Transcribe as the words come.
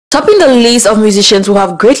Topping the list of musicians who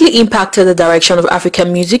have greatly impacted the direction of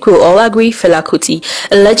African music, we'll all agree Fela Kuti,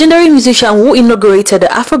 a legendary musician who inaugurated the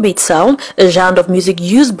Afrobeat sound, a genre of music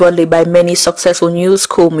used broadly by many successful new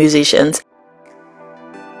school musicians.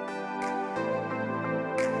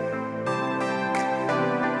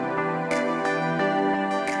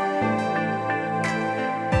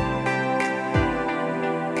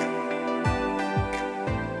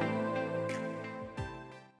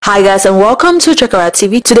 Hi guys, and welcome to Chakara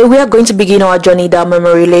TV. Today we are going to begin our journey down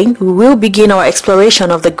memory lane. We will begin our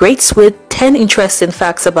exploration of the greats with 10 interesting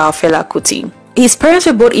facts about Fela Kuti. His parents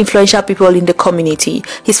were both influential people in the community.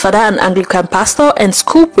 His father, an Anglican pastor and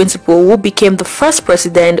school principal who became the first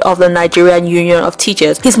president of the Nigerian Union of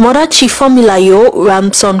Teachers. His mother, Chief Fumilayo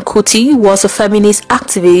Ramson Kuti, was a feminist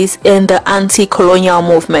activist in the anti-colonial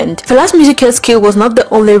movement. Fela's musical skill was not the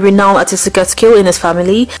only renowned artistic skill in his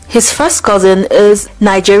family. His first cousin is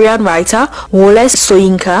Nigerian writer Wole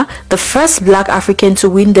Soyinka, the first black African to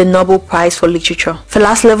win the Nobel Prize for Literature.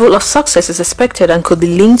 Fela's level of success is expected and could be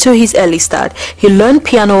linked to his early start. He learned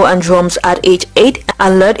piano and drums at age 8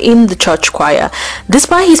 and led in the church choir.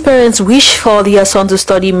 Despite his parents' wish for their son to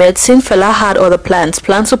study medicine, Fela had other plans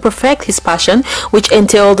to perfect his passion, which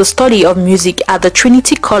entailed the study of music at the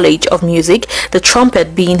Trinity College of Music, the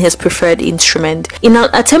trumpet being his preferred instrument. In an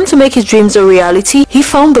attempt to make his dreams a reality, he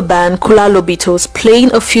found the band Kula Lobitos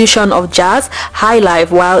playing a fusion of jazz, high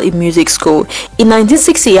life while in music school. In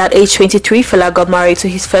 1960, at age 23, Fela got married to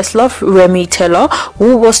his first love, Remy Taylor,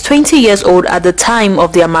 who was 20 years old at the time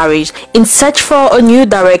of their marriage. In search for a new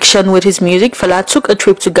direction with his music, Fela took a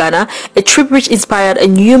trip to Ghana, a trip which inspired a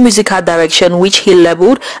new musical direction which he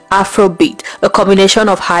labeled Afrobeat, a combination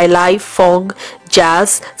of high life, funk,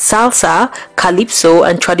 jazz, salsa, calypso,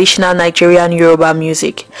 and traditional Nigerian Yoruba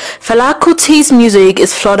music. Fela Kuti's music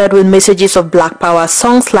is flooded with messages of black power.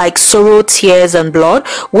 Songs like Sorrow, Tears, and Blood,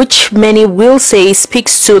 which many will say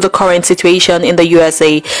speaks to the current situation in the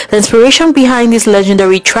USA. The inspiration behind these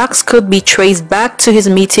legendary tracks could be traced back to his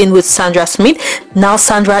meeting with Sandra Smith, now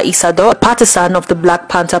Sandra Isador, a partisan of the Black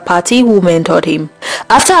Panther Party who mentored him.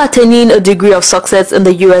 After attaining a degree of success in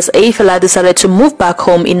the USA, Fela decided to move back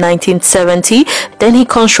home in 1970. Then he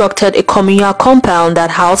constructed a communal compound that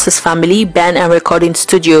housed his family, band and recording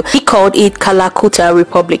studio. He called it Calcutta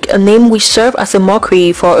Republic, a name which served as a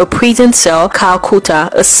mockery for a prison cell, Calcutta,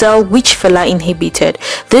 a cell which Fela inhabited.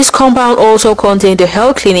 This compound also contained a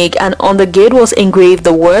health clinic, and on the gate was engraved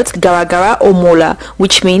the words Garagara Omola,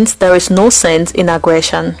 which means there is no sense in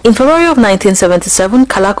aggression. In February of 1977,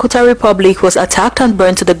 Calcutta Republic was attacked and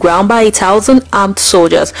burned to the ground by 1,000 armed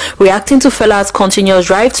soldiers, reacting to Fela's continuous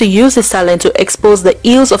drive to use his talent to expose the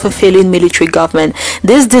ills of a failing military government.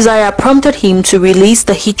 This desire prompted him to release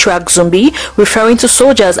the hit track Zumbi, referring to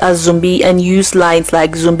soldiers as Zumbi, and use lines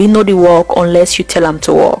like Zumbi no dey walk unless you tell him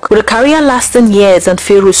to walk. With a career lasting years and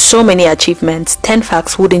filled with so many achievements, 10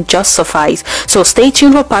 facts wouldn't just suffice. So stay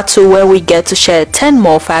tuned for part 2, where we get to share 10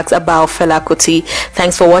 more facts about Fela Kuti.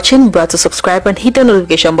 Thanks for watching. Remember to subscribe and hit the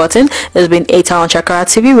notification button. It's been 8 hours on Chakara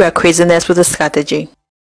TV, where craziness with a strategy.